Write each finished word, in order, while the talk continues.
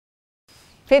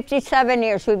57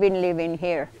 years we've been living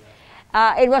here.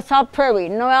 It was all prairie,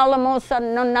 no alamos,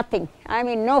 no nothing. I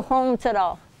mean, no homes at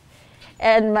all.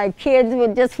 And my kids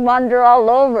would just wander all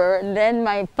over. And then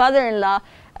my father-in-law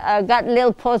got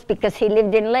little posts because he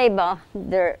lived in Leyba,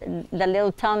 the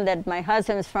little town that my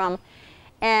husband's from,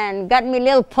 and got me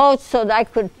little posts so that I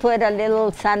could put a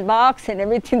little sandbox and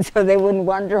everything so they wouldn't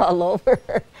wander all over.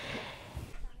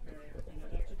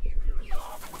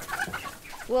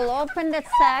 We'll open the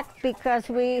sack because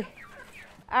we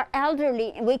are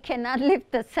elderly and we cannot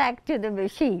lift the sack to the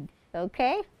machine,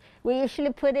 okay? We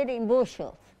usually put it in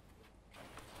bushels.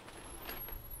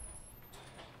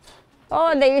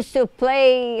 Oh, they used to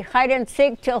play hide and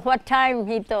seek till what time,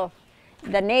 Hito?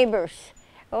 The neighbors.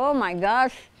 Oh my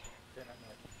gosh,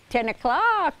 10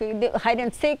 o'clock, you do hide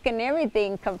and seek and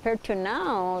everything. Compared to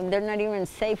now, they're not even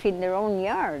safe in their own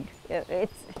yard.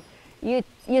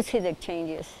 You see the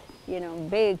changes, you know,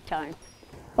 big time.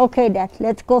 Okay, Dad,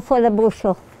 let's go for the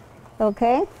bushel,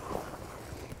 okay?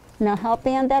 Now help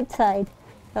me on that side.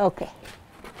 Okay.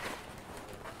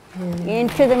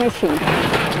 Into the machine.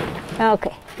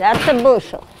 Okay, that's a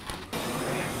bushel.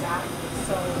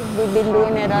 We've been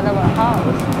doing it out of our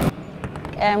house.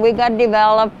 And we got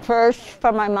developed first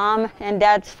from my mom and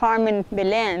dad's farm in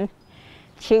Belen.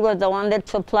 She was the one that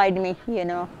supplied me, you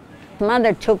know.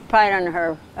 Mother took pride on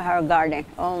her garden.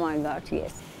 Oh my God,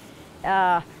 yes.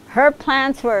 Her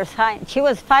plants were as high, she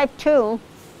was 5'2".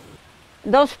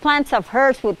 Those plants of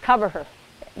hers would cover her.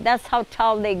 That's how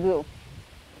tall they grew.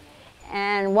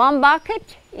 And one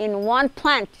bucket in one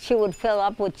plant she would fill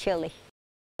up with chili.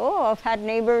 Oh, I've had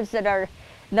neighbors that are,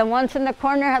 the ones in the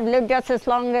corner have lived just as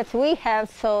long as we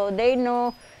have, so they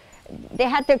know, they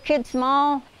had their kids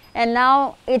small, and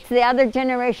now it's the other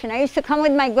generation. I used to come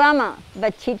with my grandma,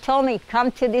 but she told me,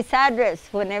 come to this address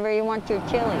whenever you want your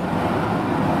chili.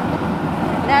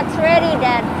 That's ready,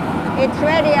 Dad. It's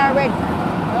ready already.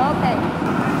 Okay.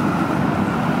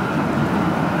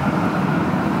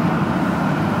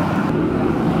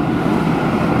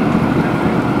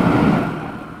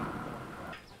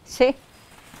 See?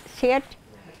 See it?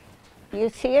 You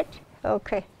see it?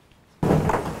 Okay.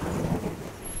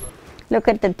 Look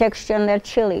at the texture on that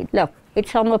chili. Look,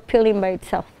 it's almost peeling by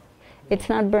itself. It's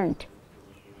not burnt.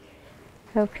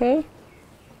 Okay?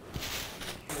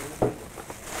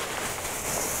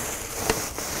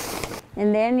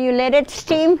 And then you let it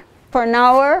steam for an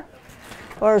hour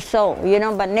or so, you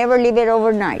know, but never leave it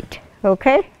overnight.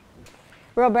 Okay?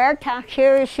 Roberta,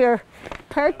 here is your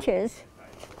purchase.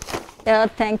 Oh,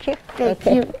 thank you. Thank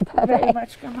you very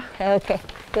much, Grandma. Okay,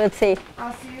 good see.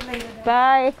 I'll see you later then.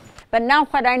 Bye. But now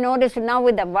what I notice now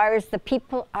with the virus, the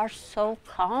people are so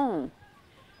calm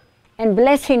and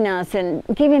blessing us and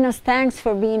giving us thanks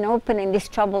for being open in these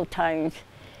troubled times.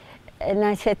 And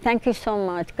I said, thank you so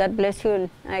much. God bless you. And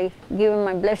I give him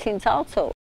my blessings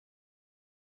also.